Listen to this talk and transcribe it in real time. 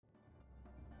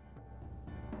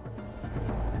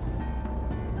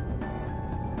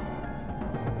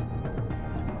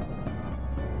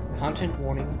content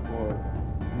warning for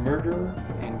murder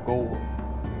and gore.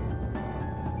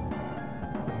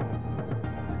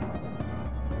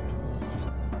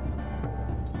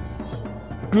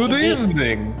 Good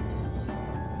evening,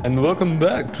 and welcome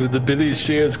back to the Billy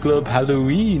Shares Club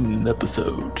Halloween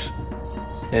episode.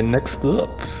 And next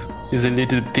up is a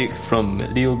little pick from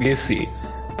Leo Gacy,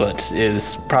 but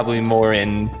is probably more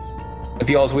in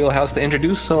y'all's wheelhouse to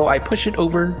introduce, so I push it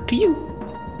over to you.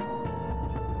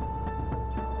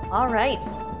 All right,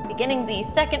 beginning the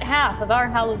second half of our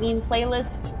Halloween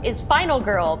playlist is Final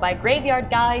Girl by Graveyard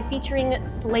Guy featuring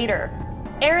Slater.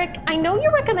 Eric, I know you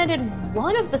recommended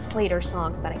one of the Slater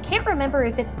songs, but I can't remember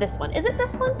if it's this one. Is it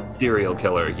this one? Serial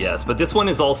Killer, yes. But this one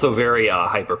is also very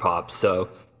hyperpop, so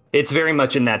it's very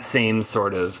much in that same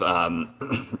sort of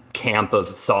camp of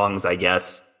songs, I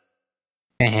guess.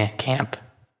 Camp.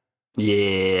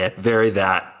 Yeah, very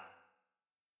that.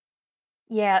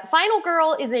 Yeah, Final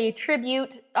Girl is a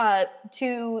tribute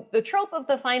to the trope of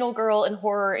the final girl in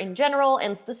horror in general,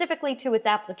 and specifically to its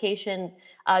application,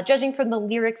 judging from the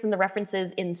lyrics and the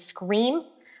references in Scream.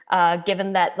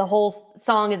 Given that the whole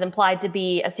song is implied to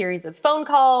be a series of phone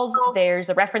calls, there's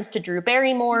a reference to Drew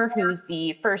Barrymore, who's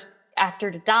the first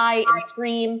actor to die in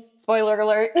Scream. Spoiler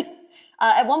alert.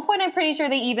 At one point, I'm pretty sure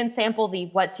they even sample the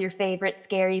 "What's your favorite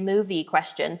scary movie?"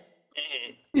 question.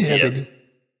 Yeah, baby.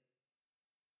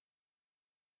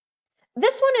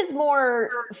 This one is more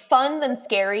fun than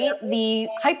scary. The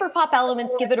hyperpop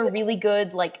elements give it a really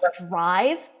good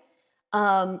drive.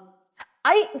 I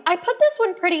put this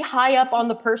one pretty high up on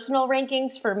the personal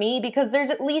rankings for me because there's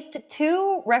at least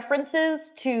two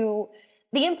references to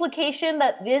the implication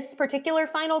that this particular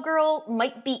final girl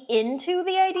might be into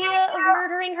the idea of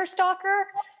murdering her stalker.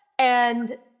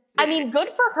 And I mean, good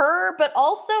for her, but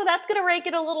also that's going to rank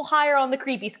it a little higher on the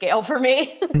creepy scale for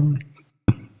me.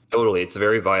 Totally, it's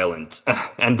very violent.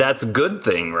 And that's a good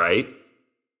thing, right? For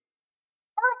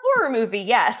a horror movie,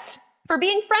 yes. For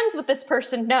being friends with this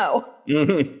person, no.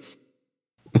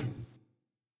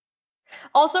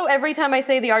 Also, every time I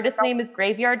say the artist's name is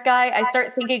Graveyard Guy, I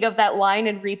start thinking of that line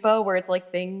in Repo where it's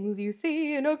like, things you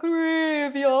see in a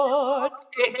graveyard.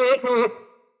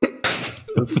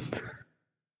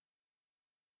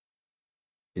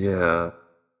 Yeah.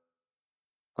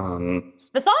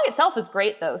 The song itself is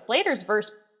great, though. Slater's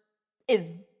verse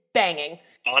is banging.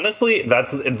 Honestly,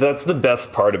 that's the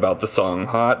best part about the song.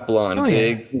 Hot blonde,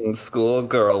 big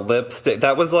schoolgirl lipstick.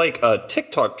 That was like a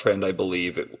TikTok trend, I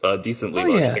believe, a decently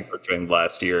large TikTok trend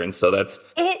last year, and so that's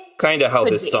kind of how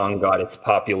this song got its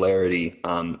popularity.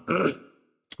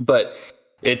 But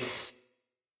it's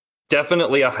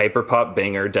definitely a hyperpop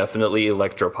banger, definitely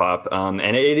electropop,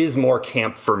 and it is more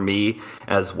camp for me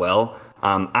as well.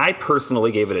 I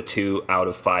personally gave it a 2 out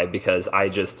of 5 because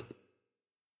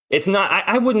it's not.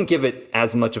 I wouldn't give it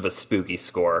as much of a spooky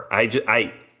score.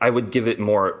 I would give it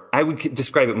more. I would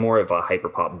describe it more of a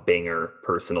hyperpop banger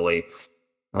personally.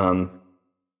 Caleb?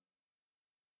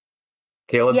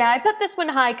 Yeah, I put this one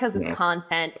high because of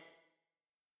content.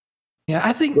 Yeah,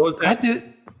 I think I do.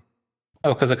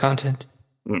 Oh, because of content.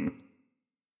 Mm.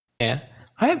 Yeah,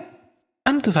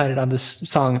 I'm divided on this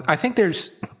song. I think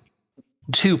there's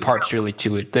two parts really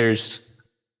to it. There's,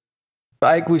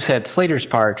 like we said, Slater's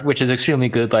part, which is extremely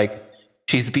good. Like,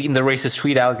 she's beaten the racist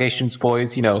tweet allegations,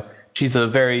 boys. You know, she's a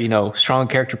very, strong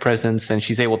character presence, and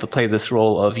she's able to play this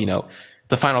role of,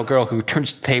 the final girl who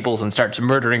turns the tables and starts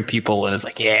murdering people, and is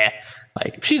like, yeah,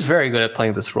 like she's very good at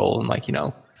playing this role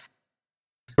and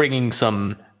bringing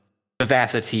some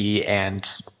vivacity, and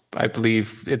I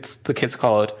believe the kids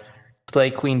call it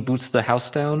Slay Queen Boots the House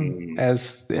Down,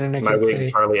 as the internet My can Wing say.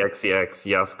 Charlie XCX,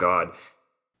 yes, God.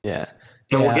 Yeah.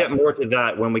 And we'll get more to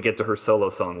that when we get to her solo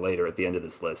song later at the end of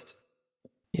this list.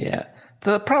 Yeah.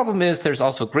 The problem is there's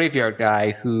also Graveyard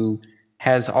Guy, who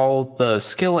has all the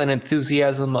skill and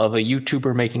enthusiasm of a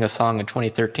YouTuber making a song in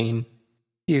 2013.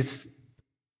 He's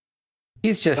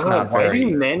just not why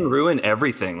very... do men ruin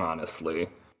everything, honestly?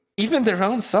 Even their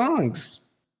own songs.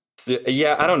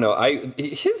 Yeah, I don't know.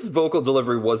 His vocal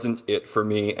delivery wasn't it for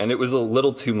me, and it was a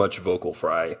little too much vocal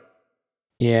fry.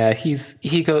 Yeah, he's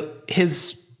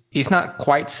not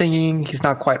quite singing, he's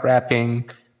not quite rapping,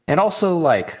 and also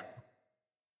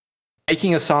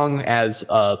making a song as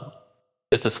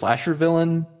just a slasher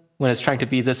villain when it's trying to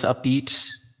be this upbeat.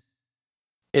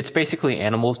 It's basically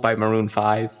Animals by Maroon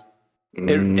 5.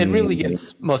 It really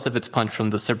gets most of its punch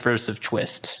from the subversive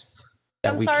twist.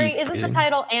 I'm sorry, isn't the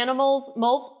title Animals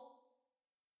Moles?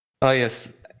 Oh yes,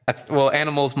 well,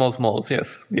 Animals Moles.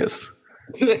 Yes.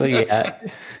 So yeah.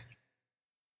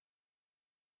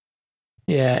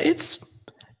 Yeah, it's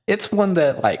one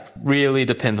that really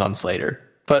depends on Slater,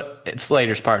 but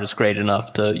Slater's part is great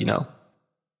enough to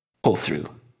pull through,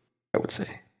 I would say.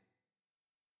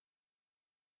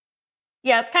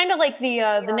 Yeah, it's kind of like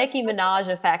the Nicki Minaj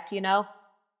effect, you know?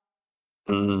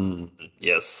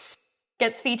 Yes.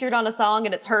 Gets featured on a song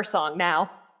and it's her song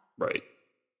now. Right.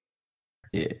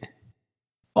 Yeah.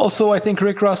 Also, I think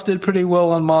Rick Ross did pretty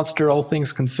well on Monster, all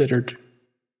things considered.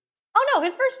 Oh no,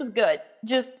 his verse was good.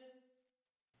 Just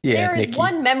Yeah, there is Nicki.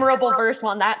 one memorable verse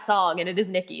on that song, and it is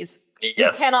Nicki's.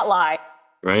 Yes. You cannot lie.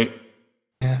 Right?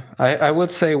 Yeah, I would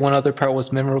say one other part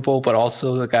was memorable, but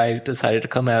also the guy decided to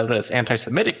come out as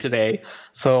anti-Semitic today,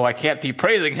 so I can't be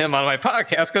praising him on my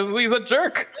podcast because he's a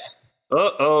jerk.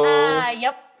 Uh-oh.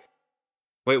 Yep.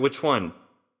 Wait, which one?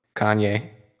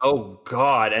 Kanye. Oh,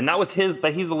 God. And that was he's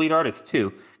the lead artist,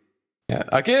 too. Yeah,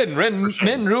 again,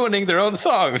 men ruining their own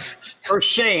songs. For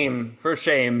shame. For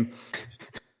shame.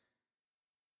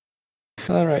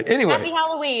 All right, anyway. Happy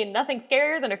Halloween. Nothing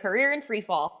scarier than a career in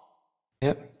freefall.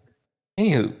 Yep.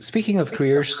 Anywho, speaking of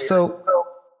careers, so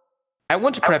I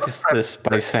want to preface this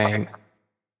by saying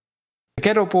the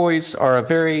Ghetto Boys are a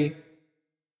very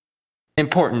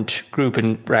important group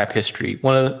in rap history.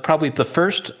 Probably the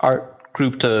first art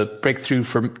group to break through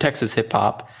for Texas hip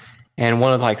hop, and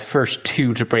one of the first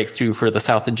two to break through for the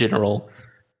South in general.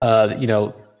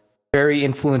 Very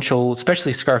influential,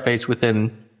 especially Scarface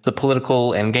within the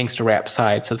political and gangster rap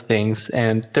sides of things,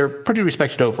 and they're pretty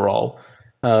respected overall.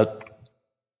 Of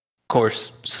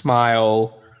course,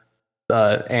 Smile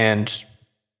and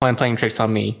Playing Tricks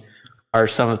on Me are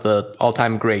some of the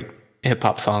all-time great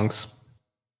hip-hop songs.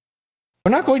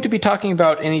 We're not going to be talking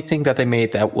about anything that they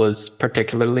made that was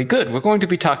particularly good. We're going to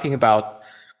be talking about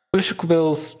Bushwick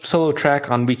Bill's solo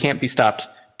track on We Can't Be Stopped,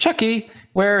 Chucky,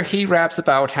 where he raps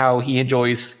about how he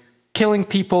enjoys killing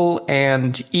people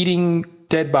and eating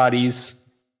dead bodies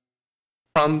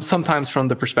sometimes from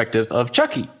the perspective of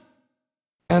Chucky.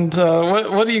 And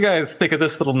what do you guys think of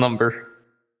this little number?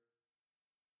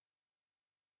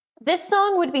 This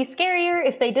song would be scarier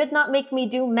if they did not make me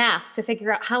do math to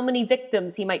figure out how many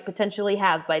victims he might potentially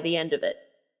have by the end of it.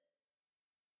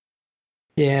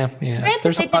 Yeah.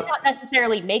 Granted, they did not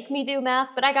necessarily make me do math,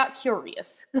 but I got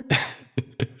curious. I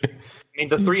mean,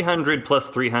 the 300 plus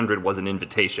 300 was an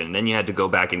invitation. Then you had to go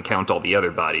back and count all the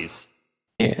other bodies.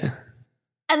 Yeah.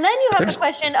 And then you have the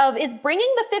question of, is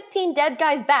bringing the 15 dead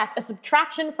guys back a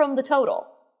subtraction from the total?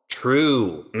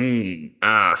 True.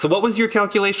 So what was your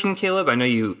calculation, Caleb? I know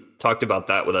you talked about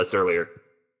that with us earlier.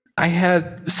 I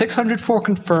had 604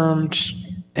 confirmed,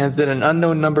 and then an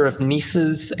unknown number of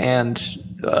nieces and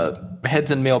heads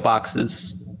in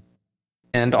mailboxes.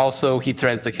 And also, he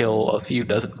threatens to kill a few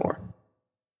dozen more.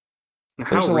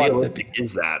 How realistic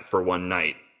is that for one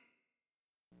night?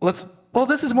 Well,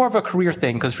 this is more of a career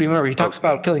thing, because remember, he talks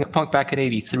about killing a punk back in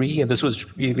 83, and this was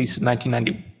released in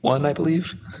 1991, I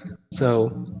believe.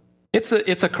 So, it's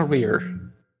a career.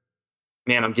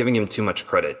 Man, I'm giving him too much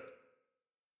credit.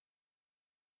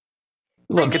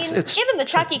 Look, it's given the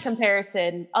Chucky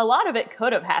comparison, a lot of it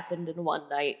could have happened in one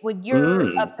night. When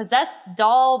you're a possessed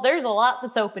doll, there's a lot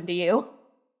that's open to you.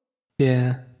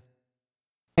 Yeah.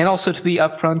 And also to be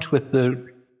upfront with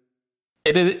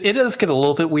it does get a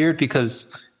little bit weird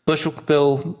because Bushwick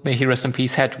Bill, may he rest in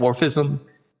peace, had dwarfism.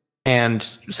 And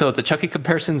so the Chucky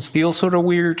comparisons feel sort of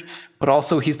weird, but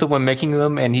also he's the one making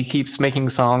them, and he keeps making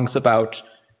songs about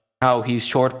how he's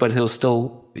short, but he'll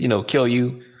still, kill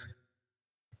you.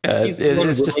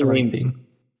 It's just a right thing.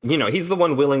 He's the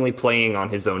one willingly playing on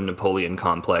his own Napoleon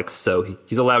complex, so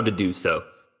he's allowed to do so.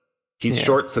 He's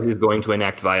short, so he's going to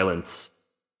enact violence.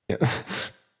 Yeah.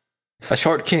 A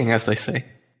short king, as they say.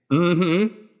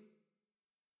 Mm-hmm.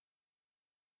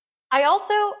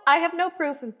 I have no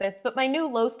proof of this, but my new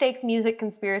low-stakes music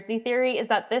conspiracy theory is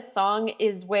that this song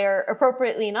is where,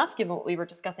 appropriately enough, given what we were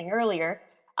discussing earlier,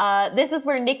 this is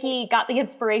where Nicki got the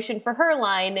inspiration for her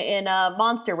line in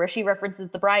Monster, where she references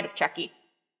the bride of Chucky.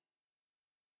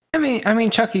 I mean,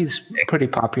 Chucky's pretty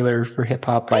popular for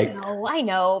hip-hop. I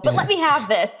know, but let me have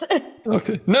this.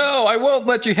 Okay. No, I won't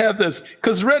let you have this,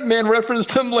 because Redman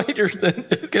referenced him later than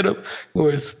Ghetto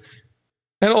Boys.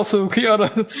 And also, Kiana,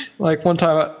 one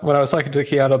time when I was talking to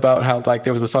Kiana about how,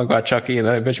 there was a song about Chucky, and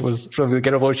then I mentioned it was from the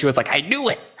Ghetto Boys, she was like, I knew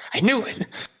it!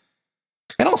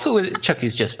 And also,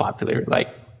 Chucky's just popular.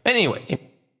 Anyway.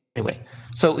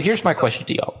 So, here's my question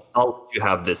to y'all. I'll let you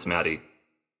have this, Maddie.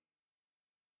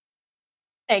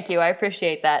 Thank you, I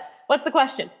appreciate that. What's the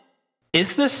question?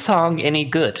 Is this song any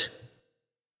good?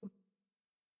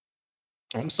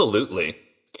 Absolutely.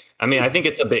 I mean, I think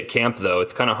it's a bit camp, though.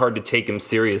 It's kind of hard to take him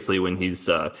seriously when he's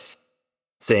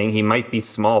saying he might be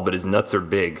small, but his nuts are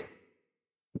big.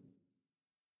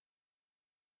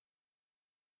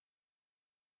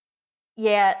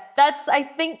 Yeah, I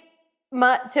think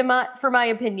For my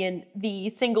opinion, the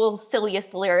single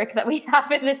silliest lyric that we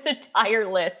have in this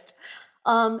entire list.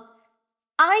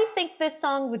 I think this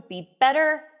song would be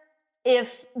better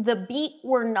if the beat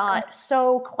were not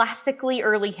so classically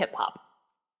early hip hop.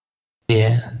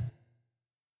 Yeah.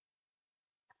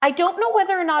 I don't know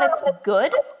whether or not it's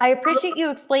good. I appreciate you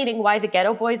explaining why the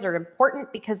Ghetto Boys are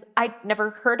important because I'd never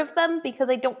heard of them because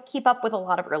I don't keep up with a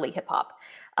lot of early hip hop.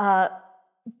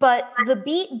 But the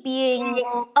beat being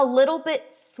a little bit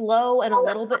slow and a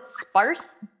little bit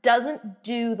sparse doesn't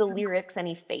do the lyrics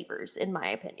any favors, in my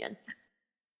opinion.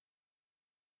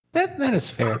 That is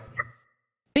fair. I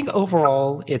think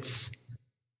overall,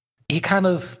 he kind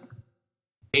of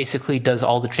basically does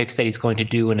all the tricks that he's going to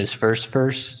do in his first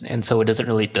verse, and so it doesn't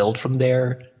really build from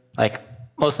there. Like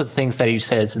most of the things that he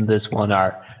says in this one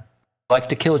are, "I like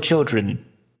to kill children.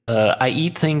 I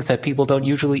eat things that people don't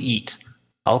usually eat.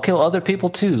 I'll kill other people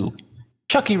too."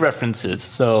 Chucky references,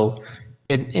 so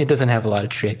it doesn't have a lot of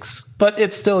tricks, but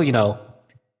it's still,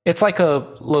 it's like a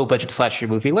low-budget slasher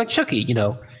movie, like Chucky.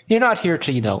 You're not here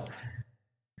to,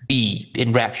 be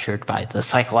enraptured by the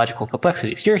psychological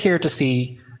complexities. You're here to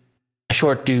see a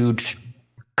short dude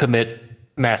commit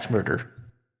mass murder.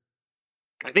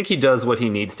 I think he does what he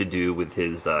needs to do with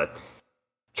his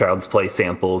Child's Play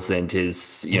samples and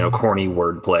his, corny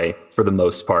wordplay for the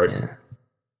most part. Yeah.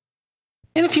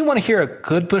 And if you want to hear a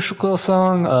good Bushwick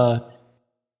song,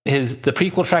 the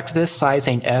prequel track to this, Size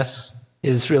Ain't S,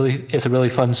 is a really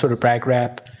fun sort of brag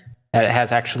rap that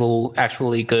has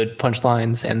actually good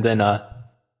punchlines. And then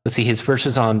let's see, his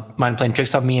verses on Mind Playing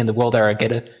Tricks on Me and The World Are a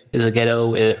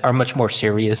Ghetto are much more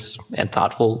serious and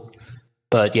thoughtful.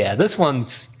 But yeah, this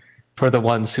one's for the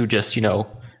ones who just, do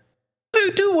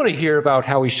want to hear about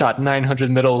how he shot 900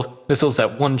 missiles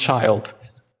at one child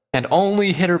and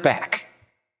only hit her back.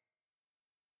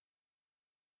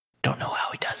 Don't know how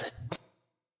he does it.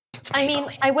 I mean,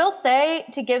 I will say,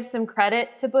 to give some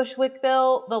credit to Bushwick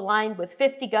Bill, the line with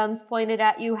 50 guns pointed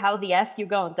at you, how the F you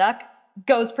go and duck,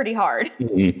 goes pretty hard.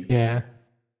 Mm-hmm. Yeah.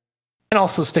 And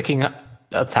also sticking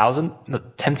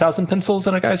 10,000 pencils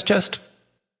in a guy's chest,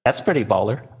 that's pretty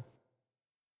baller.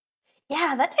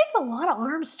 Yeah, that takes a lot of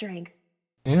arm strength.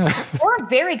 Yeah. Or a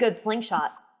very good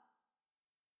slingshot.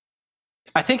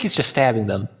 I think he's just stabbing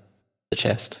them in the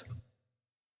chest.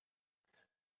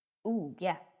 Ooh,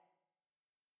 yeah.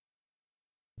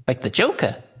 Like the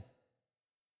Joker.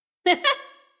 The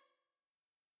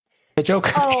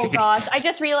Joker. Oh gosh, I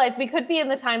just realized we could be in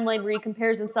the timeline where he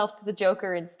compares himself to the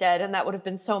Joker instead, and that would have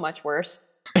been so much worse.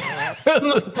 That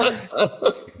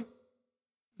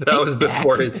was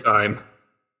before his time.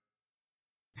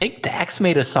 I think Dax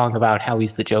made a song about how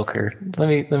he's the Joker.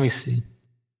 Let me see.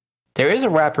 There is a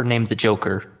rapper named the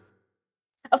Joker.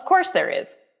 Of course there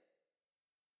is.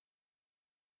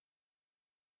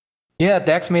 Yeah,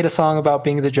 Dax made a song about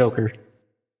being the Joker.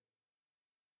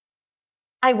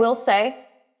 I will say,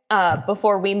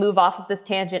 before we move off of this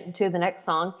tangent into the next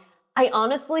song, I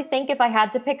honestly think if I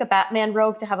had to pick a Batman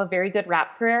rogue to have a very good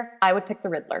rap career, I would pick the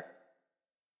Riddler.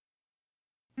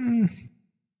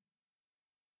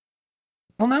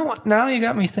 Well, now you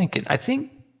got me thinking. I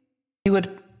think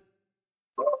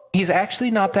he's actually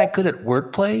not that good at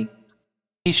wordplay.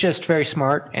 He's just very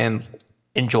smart and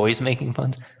enjoys making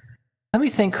puns. Let me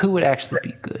think who would actually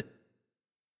be good.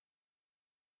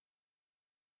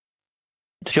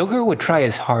 The Joker would try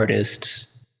his hardest.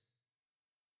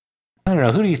 I don't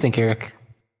know. Who do you think, Eric?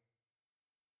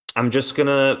 I'm just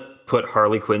gonna put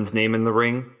Harley Quinn's name in the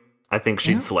ring. I think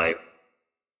she'd slay.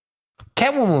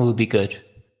 Catwoman would be good.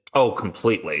 Oh,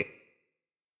 completely.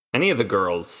 Any of the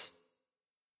girls.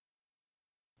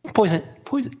 Poison.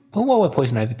 What would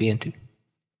Poison Ivy be into?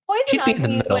 Poison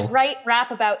Ivy would write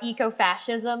rap about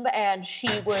eco-fascism, and she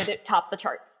would top the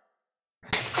charts.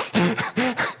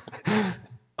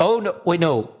 Oh, no. Wait,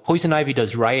 no. Poison Ivy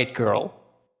does Riot Girl.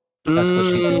 That's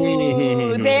what she did.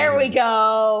 Ooh, there we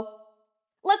go.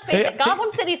 Let's face it,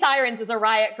 Gotham City Sirens is a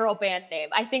Riot Girl band name.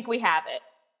 I think we have it.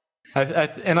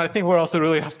 And I think we're also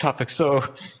really off topic, so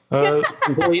let's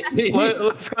go to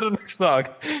the next song.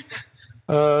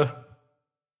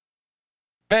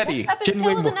 Betty, Gin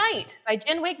Wigmore. The Night by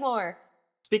Gin Wigmore.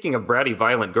 Speaking of bratty,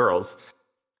 violent girls.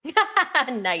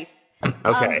 Nice.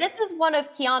 Okay. This is one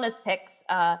of Kiana's picks,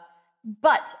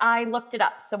 but I looked it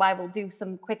up, so I will do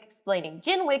some quick explaining.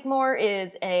 Gin Wigmore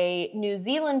is a New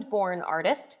Zealand-born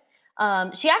artist.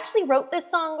 She actually wrote this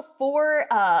song for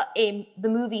the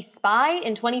movie Spy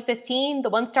in 2015, the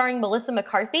one starring Melissa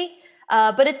McCarthy.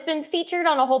 But it's been featured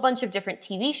on a whole bunch of different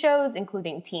TV shows,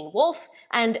 including Teen Wolf,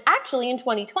 and actually in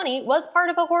 2020 was part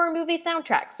of a horror movie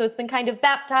soundtrack. So it's been kind of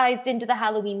baptized into the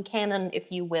Halloween canon, if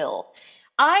you will.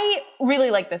 I really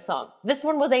like this song. This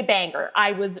one was a banger.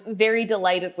 I was very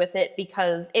delighted with it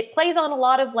because it plays on a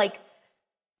lot of like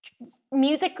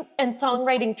music and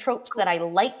songwriting tropes that I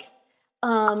like.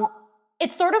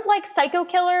 It's sort of like Psycho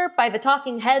Killer by the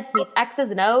Talking Heads meets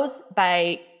X's and O's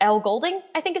by Elle Goulding,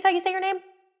 I think is how you say her name.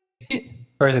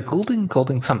 Or is it Goulding?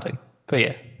 Goulding something. But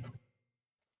yeah.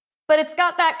 But it's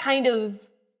got that kind of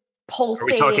pulsating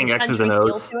Are we talking X's and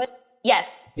O's? To it.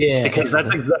 Yes. Yeah. Because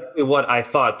that's exactly what I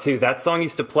thought too. That song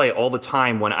used to play all the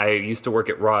time when I used to work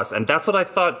at Ross, and that's what I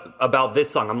thought about this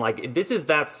song. I'm like, this is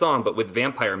that song, but with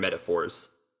vampire metaphors.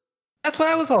 That's what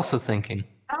I was also thinking.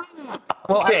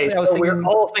 Well, Okay, actually, I was so thinking, we're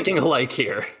all thinking alike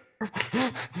here.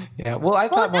 yeah. Well, I Well,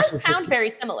 thought it more does sound specific.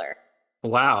 very similar.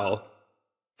 Wow,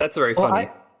 that's very Well, funny.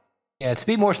 Yeah, to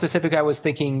be more specific, I was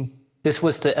thinking this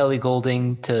was to Ellie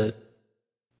Goulding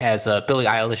as Billie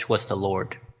Eilish was to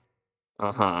Lorde.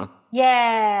 Uh-huh.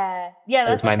 Yeah,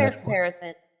 that's a my fair metaphor.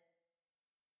 comparison.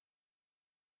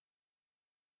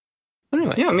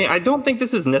 Anyway, Yeah, I mean, I don't think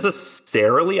this is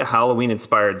necessarily a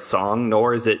Halloween-inspired song,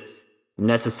 nor is it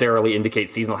necessarily indicate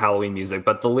seasonal Halloween music,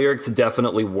 but the lyrics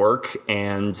definitely work,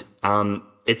 and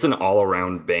it's an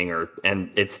all-around banger, and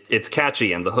it's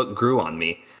catchy, and the hook grew on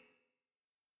me.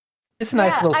 it's a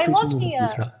nice Yeah, little. I love creepy the, little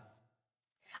blues rock.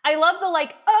 I love the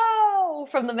like, oh,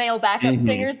 from the male backup Mhm.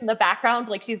 singers in the background,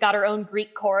 like she's got her own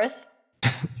Greek chorus.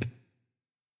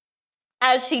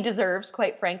 As she deserves,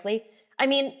 quite frankly. I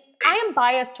mean, I am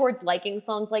biased towards liking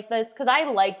songs like this because I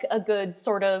like a good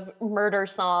sort of murder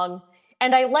song,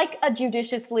 and I like a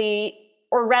judiciously,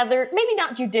 or rather, maybe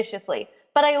not judiciously,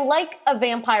 but I like a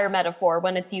vampire metaphor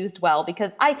when it's used well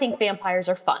because I think vampires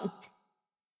are fun.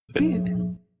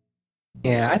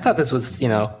 Yeah, I thought this was,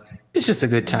 it's just a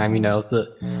good time.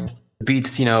 The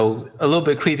beats, a little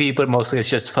bit creepy, but mostly it's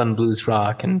just fun blues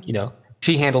rock, and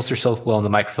she handles herself well on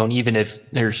the microphone, even if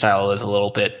her style is a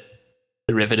little bit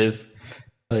derivative.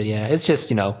 But yeah, it's just,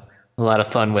 a lot of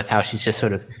fun with how she's just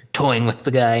sort of toying with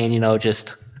the guy and,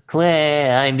 just,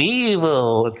 well, I'm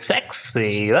evil and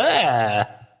sexy. Ah.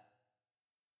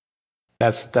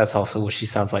 That's also what she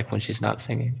sounds like when she's not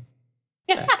singing.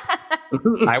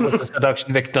 I was a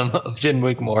seduction victim of Jen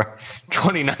Wigmore,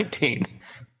 2019.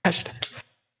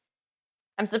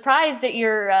 I'm surprised at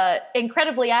your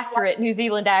incredibly accurate New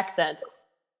Zealand accent.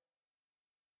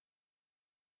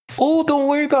 Oh, don't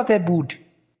worry about that, boot.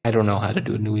 I don't know how to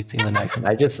do a New Zealand accent.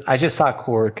 I just saw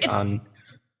Korg on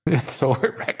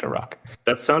Thor Ragnarok.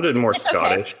 That sounded more It's okay.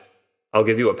 Scottish. I'll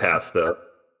give you a pass, though.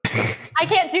 I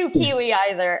can't do Kiwi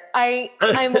either.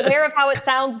 I'm aware of how it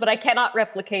sounds, but I cannot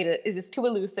replicate it. It is too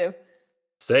elusive.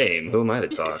 Same. Who am I to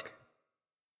talk?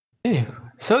 Ew.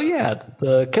 So yeah,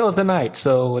 the kill of the night.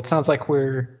 So it sounds like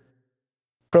we're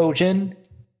pro Jen.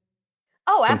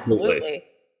 Oh, Completely.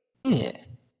 absolutely. Yeah.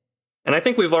 And I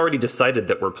think we've already decided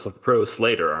that we're pro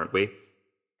Slater, aren't we?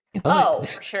 Oh,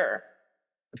 for sure.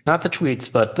 Not the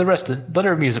tweets, but but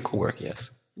her musical work,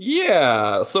 yes.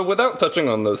 Yeah. So without touching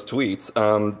on those tweets,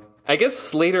 I guess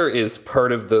Slater is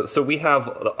part of the. So we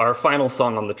have our final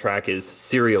song on the track is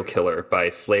 "Serial Killer" by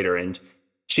Slater, and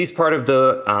she's part of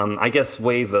the, I guess,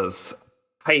 wave of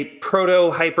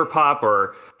proto hyperpop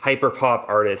or hyperpop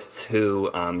artists who,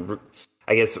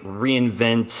 I guess,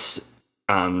 reinvent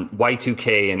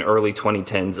Y2K and early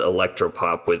 2010s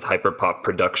electropop with hyperpop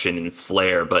production and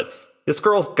flair. But this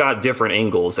girl's got different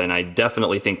angles, and I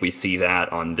definitely think we see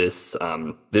that on this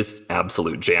this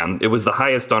absolute jam. It was the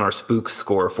highest on our Spook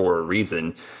score for a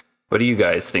reason. What do you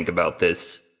guys think about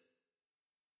this?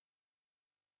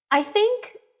 I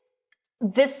think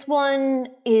this one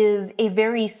is a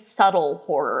very subtle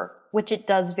horror, which it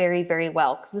does very, very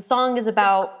well. Because the song is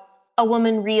about a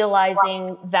woman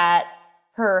realizing that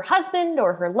her husband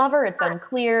or her lover, it's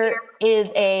unclear,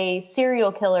 is a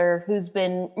serial killer who's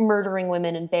been murdering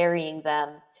women and burying them.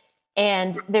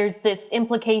 And there's this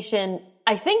implication,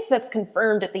 I think that's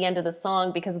confirmed at the end of the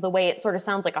song because of the way it sort of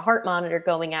sounds like a heart monitor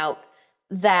going out,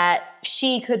 that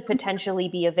she could potentially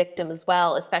be a victim as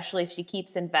well, especially if she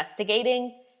keeps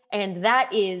investigating. And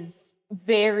that is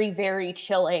very, very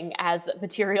chilling as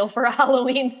material for a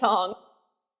Halloween song.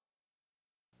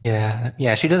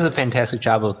 Yeah, she does a fantastic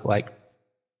job of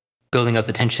building up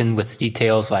the tension with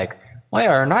details like, why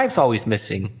are our knives always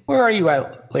missing? Where are you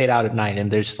laid out at night?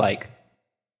 And there's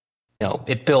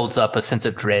it builds up a sense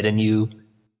of dread in you.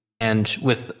 And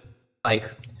with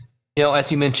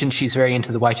as you mentioned, she's very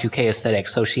into the Y2K aesthetic,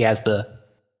 so she has the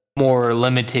more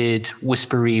limited,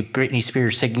 whispery Britney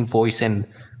Spears singing voice and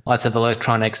lots of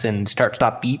electronics and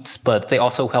start-stop beats, but they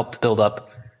also help to build up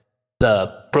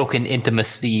the broken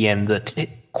intimacy and the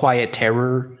quiet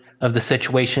terror of the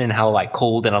situation and how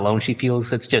cold and alone she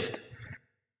feels. It's just,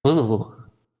 ooh.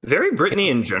 Very Britney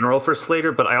in general for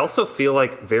Slater, but I also feel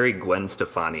like very Gwen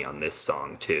Stefani on this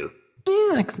song too. Yeah,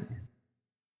 like,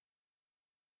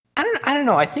 I don't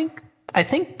know. I think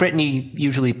Britney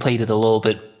usually played it a little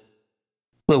bit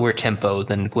lower tempo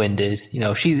than Gwen did. You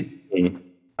know,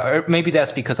 or maybe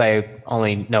that's because I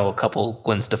only know a couple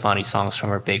Gwen Stefani songs from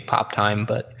her big pop time,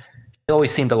 but it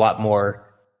always seemed a lot more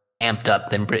amped up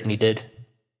than Britney did.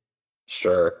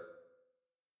 Sure.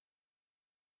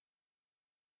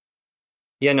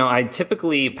 Yeah, no, I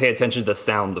typically pay attention to the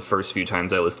sound the first few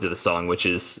times I listen to the song, which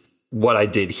is what I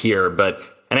did here,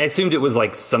 and I assumed it was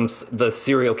like the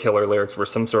serial killer lyrics were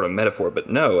some sort of metaphor, but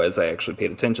no, as I actually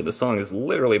paid attention, the song is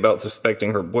literally about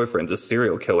suspecting her boyfriend's a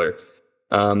serial killer.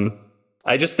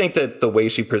 I just think that the way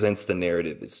she presents the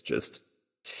narrative is just,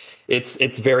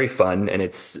 it's very fun and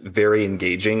it's very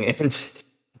engaging, and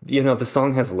you know, the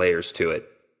song has layers to it.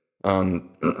 And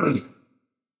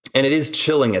it is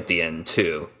chilling at the end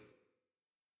too.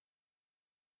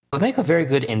 It would make a very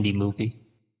good indie movie.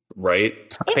 Right?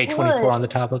 A24 on the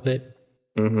top of it.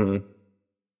 Mm-hmm.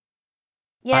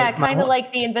 Yeah, kind of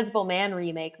like the Invisible Man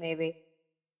remake, maybe.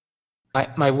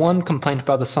 My one complaint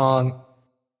about the song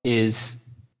is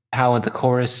how in the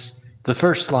chorus, the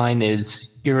first line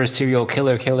is, "You're a serial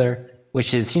killer,"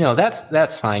 which is, you know,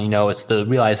 that's fine, you know, it's the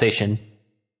realization.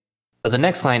 But the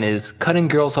next line is, "Cutting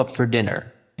girls up for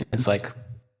dinner." It's like,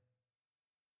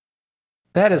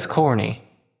 that is corny.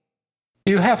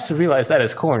 You have to realize that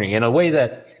is corny in a way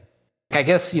that, I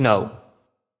guess, you know,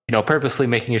 purposely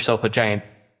making yourself a giant,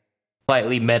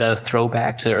 slightly meta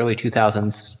throwback to early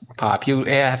 2000s pop. You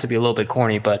have to be a little bit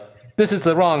corny, but this is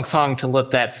the wrong song to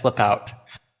let that slip out.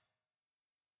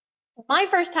 My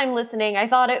first time listening, I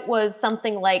thought it was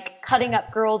something like cutting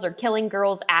up girls or killing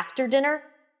girls after dinner.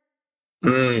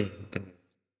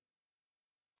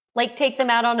 Like take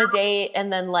them out on a date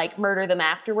and then like murder them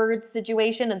afterwards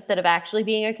situation instead of actually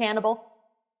being a cannibal.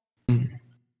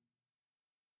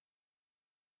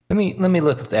 Let me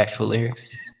look at the actual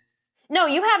lyrics. No,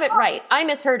 you have it right. I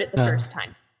misheard it the first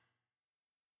time.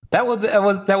 That would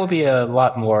be a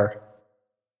lot more.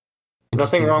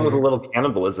 Nothing wrong with a little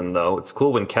cannibalism, though. It's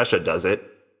cool when Kesha does it.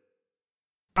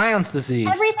 Bryan's disease.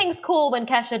 Everything's cool when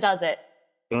Kesha does it.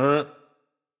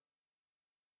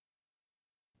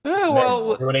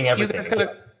 Well, ruining everything.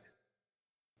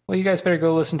 You guys better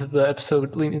go listen to the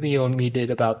episode Leo and me did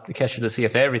about Kesha to see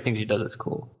if everything she does is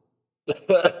cool.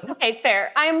 Okay,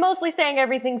 fair. I'm mostly saying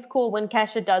everything's cool when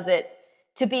Kesha does it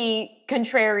to be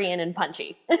contrarian and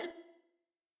punchy.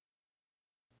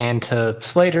 And to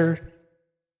Slater,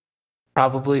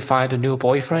 probably find a new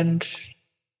boyfriend.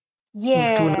 Yeah.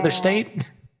 Move to another state.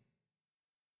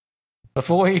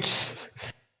 Avoid.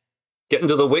 Get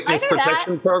into the witness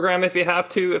protection program if you have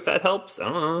to, if that helps. I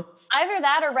don't know. Either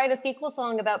that or write a sequel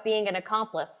song about being an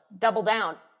accomplice. Double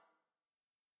down.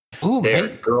 Ooh, there,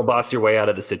 girl boss your way out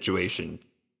of the situation.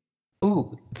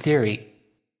 Ooh, theory.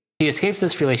 She escapes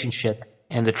this relationship,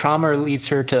 and the trauma leads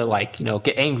her to, like, you know,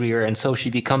 get angrier, and so she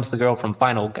becomes the girl from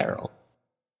Final Girl.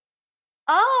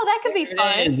 Oh, that could be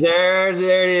fun. There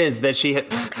it is. That she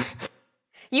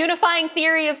Unifying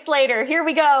theory of Slater. Here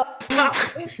we go.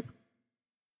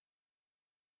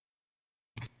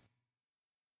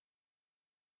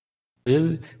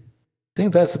 I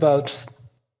think that's about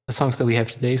the songs that we have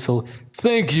today, so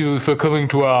thank you for coming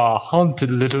to our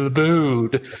haunted little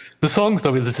abode. The songs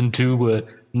that we listened to were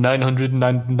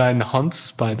 999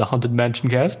 Hunts by the Haunted Mansion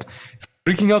cast,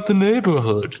 Freaking Out the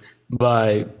Neighborhood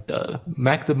by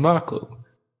Mac DeMarco.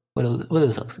 What are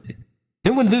the songs?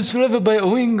 No One Lives Forever by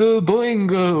Oingo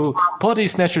Boingo, Body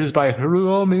Snatchers by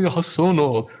Hiromi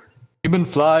Hosono, Human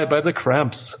Fly by The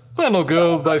Cramps, Final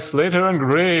Girl by Slater and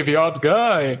Graveyard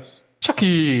Guy,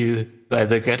 Chucky by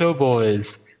The Ghetto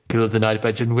Boys, Kill of the Night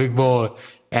by Jen Wigmore,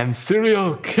 and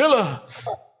Serial Killer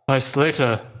by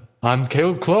Slater. I'm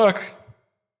Caleb Clark.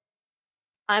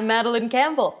 I'm Madeline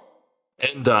Campbell.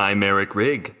 And I'm Eric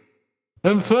Rigg.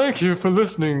 And thank you for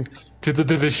listening to the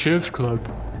Billy Shears Club.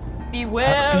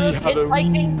 Beware of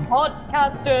hitchhiking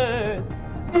podcasters.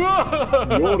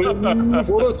 You're in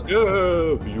for a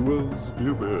scare, viewers,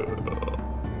 beware.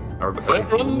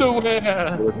 Wear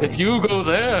underwear if you go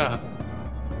there.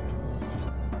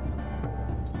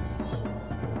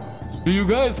 Do you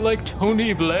guys like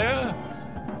Tony Blair?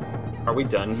 Are we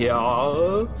done here?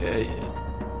 Yeah.